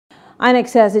INEC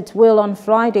says it will on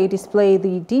Friday display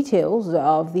the details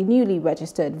of the newly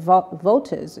registered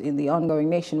voters in the ongoing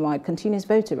nationwide continuous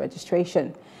voter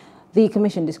registration. The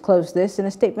Commission disclosed this in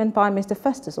a statement by Mr.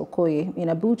 Festus Okoye in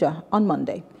Abuja on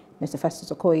Monday. Mr.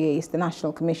 Festus Okoye is the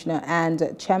National Commissioner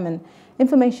and Chairman,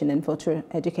 Information and Voter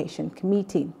Education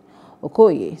Committee.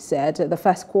 Okoye said the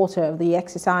first quarter of the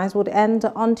exercise would end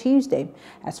on Tuesday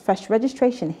as fresh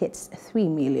registration hits 3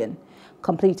 million.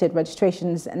 Completed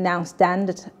registrations now stand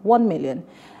at 1 million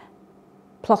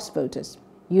plus voters.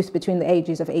 Youth between the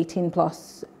ages of 18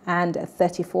 plus and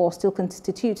 34 still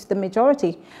constitutes the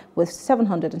majority, with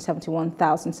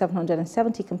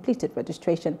 771,770 completed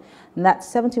registration, and that's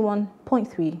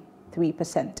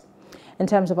 71.33%. In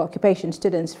terms of occupation,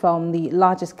 students from the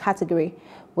largest category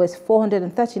was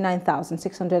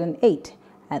 439,608,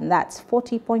 and that's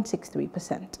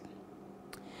 40.63%.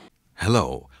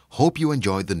 Hello, hope you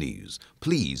enjoyed the news.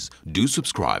 Please do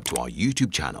subscribe to our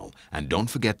YouTube channel and don't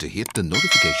forget to hit the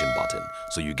notification button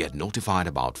so you get notified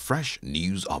about fresh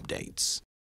news updates.